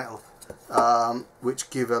this metal, which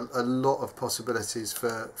give a lot of possibilities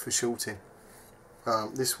for shorting.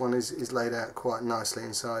 This one is laid out quite nicely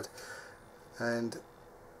inside, and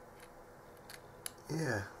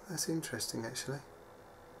yeah, that's interesting actually.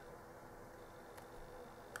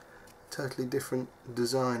 Totally different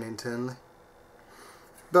design internally.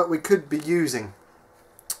 But we could be using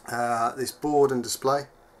this board and display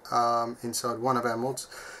inside one of our mods.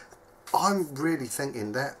 I'm really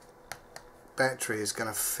thinking that battery is going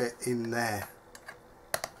to fit in there.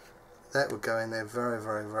 That would go in there very,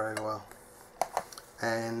 very, very well.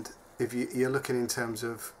 And if you're looking in terms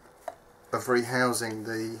of rehousing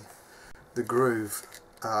the groove,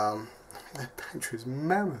 that battery is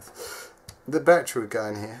mammoth. The battery would go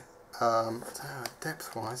in here.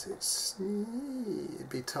 Depth wise it'd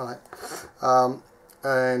be tight,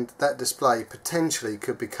 and that display potentially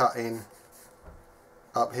could be cut in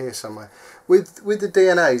up here somewhere. With the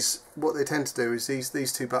DNAs, what they tend to do is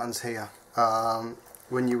these two buttons here,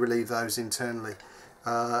 when you relieve those internally,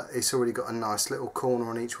 it's already got a nice little corner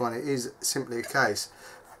on each one. It is simply a case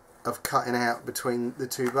of cutting out between the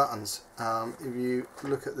two buttons. If you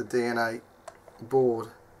look at the DNA board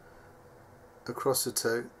across the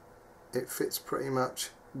two, it fits pretty much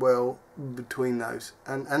well between those,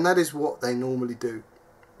 and that is what they normally do.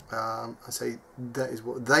 I say that is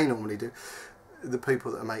what they normally do, the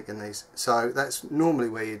people that are making these. So that's normally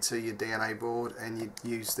where you'd see your DNA board, and you'd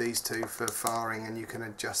use these two for firing, and you can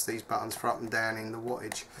adjust these buttons for up and down in the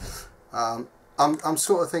wattage. I'm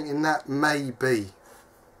sort of thinking that may be,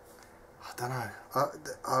 I don't know,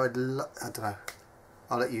 I don't know,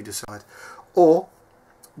 I'll let you decide. Or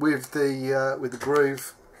with the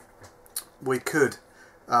groove, we could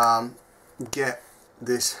get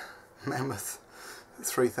this mammoth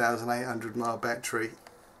 3,800 mAh battery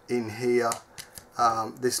in here.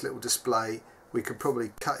 This little display, we could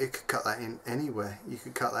probably cut that in anywhere. You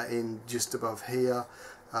could cut that in just above here.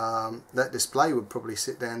 That display would probably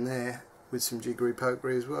sit down there with some jiggery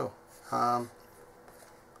pokery as well. I'm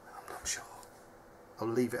not sure. I'll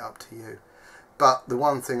leave it up to you. But the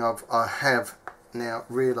one thing I have now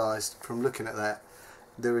realised from looking at that,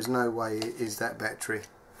 there is no way is that battery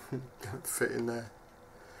going to fit in there.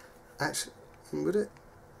 Actually, would it?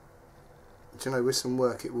 Do you know, with some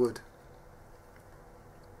work it would.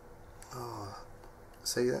 Oh,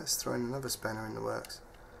 see, that's throwing another spanner in the works.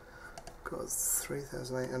 Got a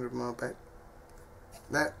 3,800 mAh back.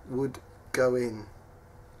 That would go in.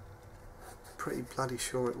 Pretty bloody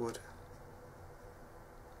sure it would.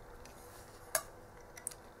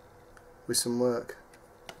 With some work.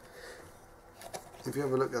 If you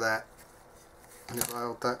have a look at that, and if I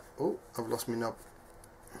hold that, oh, I've lost my knob.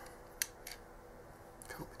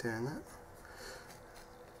 Can't be doing that.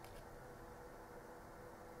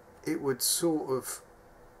 it would sort of,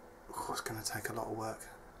 oh, it's going to take a lot of work.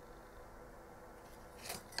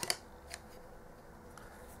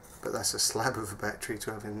 But that's a slab of a battery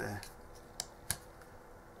to have in there.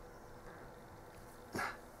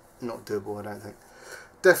 Not doable, I don't think.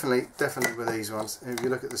 Definitely with these ones. If you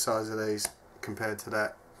look at the size of these compared to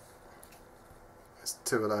that, there's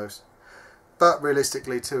two of those. But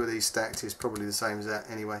realistically, two of these stacked is probably the same as that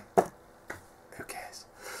anyway. Who cares?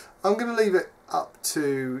 I'm going to leave it up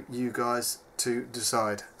to you guys to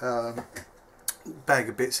decide. Bag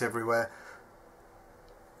of bits everywhere.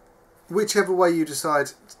 Whichever way you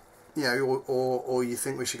decide, you know, or you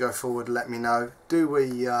think we should go forward, let me know. Do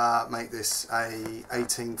we make this a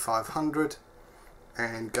 18500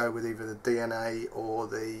 and go with either the DNA or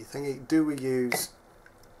the thingy? Do we use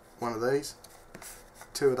one of these,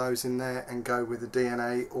 two of those in there, and go with the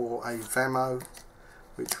DNA or a Vamo,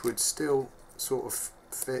 which would still sort of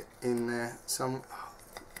fit in there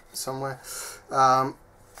somewhere?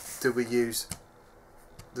 Do we use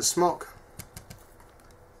the smock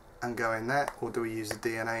and go in that, or do we use the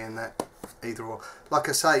DNA in that? Either or. Like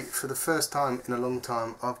I say, for the first time in a long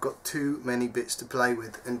time, I've got too many bits to play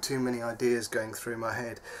with and too many ideas going through my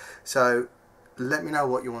head. So let me know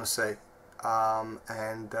what you want to see,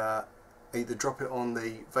 and either drop it on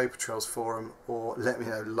the Vapor Trails forum or let me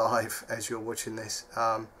know live as you're watching this,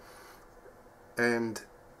 and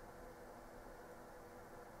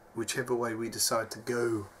whichever way we decide to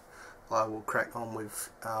go, I will crack on with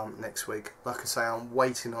next week. Like I say, I'm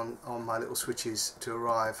waiting on my little switches to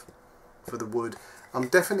arrive for the wood. I'm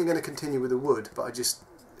definitely going to continue with the wood, but I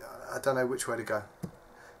don't know which way to go.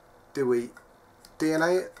 Do we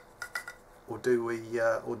DNA it, or do we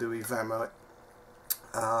Vamo it?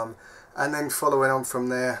 And then following on from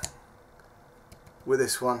there with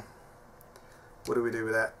this one, what do we do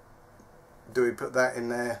with that? Do we put that in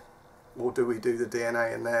there, or do we do the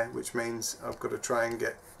DNA in there, which means I've got to try and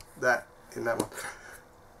get that in that one?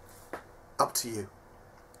 Up to you.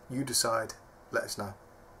 You decide. Let us know.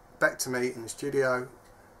 Back to me in the studio.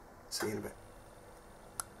 See you in a bit.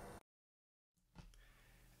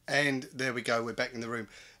 And there we go, we're back in the room.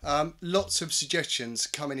 Lots of suggestions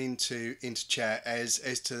coming into chat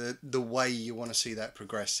as to the way you want to see that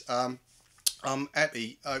progress. I'm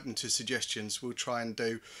happy, open to suggestions. We'll try and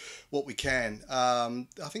do what we can. I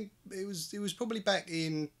think it was probably back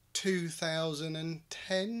in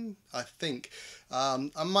 2010, I think.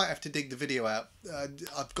 I might have to dig the video out.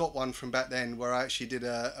 I've got one from back then where I actually did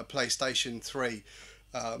a PlayStation 3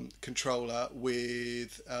 controller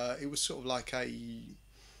with, it was sort of like it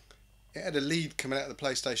had a lead coming out of the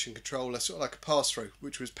PlayStation controller, sort of like a pass-through,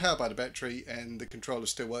 which was powered by the battery, and the controller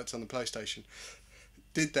still worked on the PlayStation.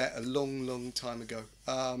 Did that a long time ago,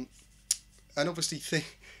 and obviously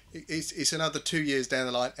it's another 2 years down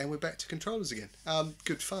the line and we're back to controllers again.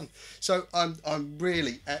 Good fun. So I'm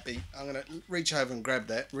really happy. I'm going to reach over and grab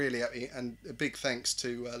that. Really happy, and a big thanks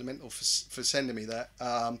to Elemental for sending me that.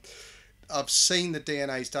 I've seen the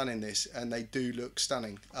DNAs done in this and they do look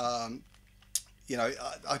stunning. You know,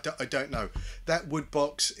 I don't know. That wood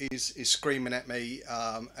box is screaming at me,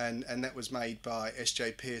 and that was made by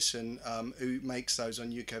SJ Pearson, who makes those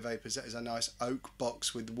on UK Vapors. That is a nice oak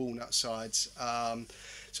box with walnut sides.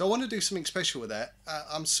 So I want to do something special with that.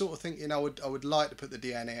 I'm sort of thinking I would like to put the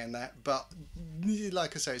DNA in that, but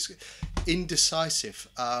like I say, it's indecisive.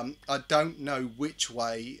 I don't know which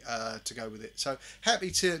way to go with it. So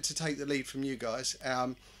happy to take the lead from you guys.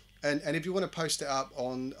 And if you want to post it up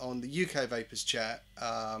on the UK Vapors chat,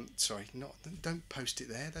 sorry, don't post it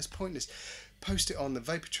there, that's pointless. Post it on the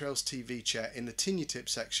Vapor Trails TV chat in the Tin Your Tip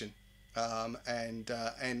section, and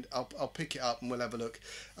I'll pick it up and we'll have a look.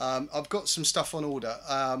 I've got some stuff on order.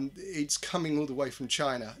 It's coming all the way from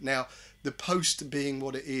China. Now, the post being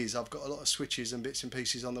what it is, I've got a lot of switches and bits and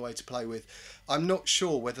pieces on the way to play with. I'm not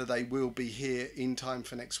sure whether they will be here in time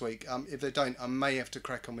for next week. If they don't, I may have to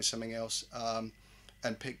crack on with something else.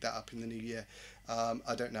 And pick that up in the new year.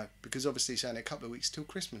 I don't know, because obviously it's only a couple of weeks till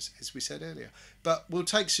Christmas, as we said earlier. But we'll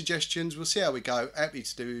take suggestions, we'll see how we go. Happy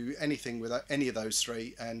to do anything with any of those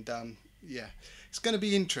three, and yeah, it's going to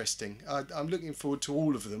be interesting. I'm looking forward to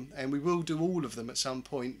all of them, and we will do all of them at some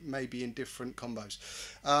point, maybe in different combos.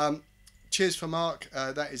 Cheers for Mark.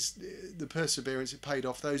 That is the perseverance, it paid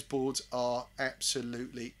off. Those boards are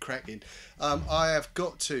absolutely cracking. I have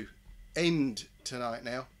got to end tonight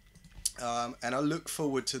now. And I look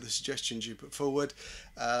forward to the suggestions you put forward.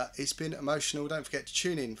 It's been emotional. Don't forget to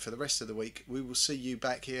tune in for the rest of the week. We will see you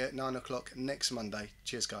back here at 9 o'clock next Monday.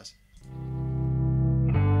 Cheers, guys.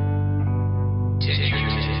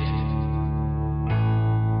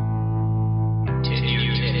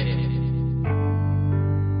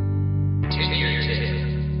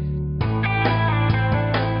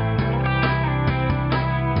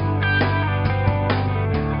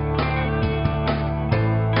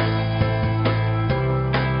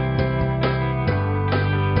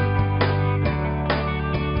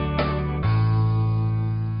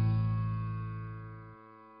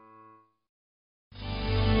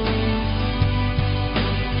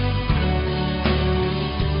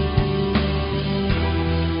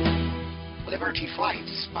 Dirty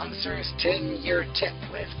Flights sponsors 10-year tip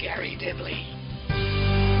with Garry Dibley.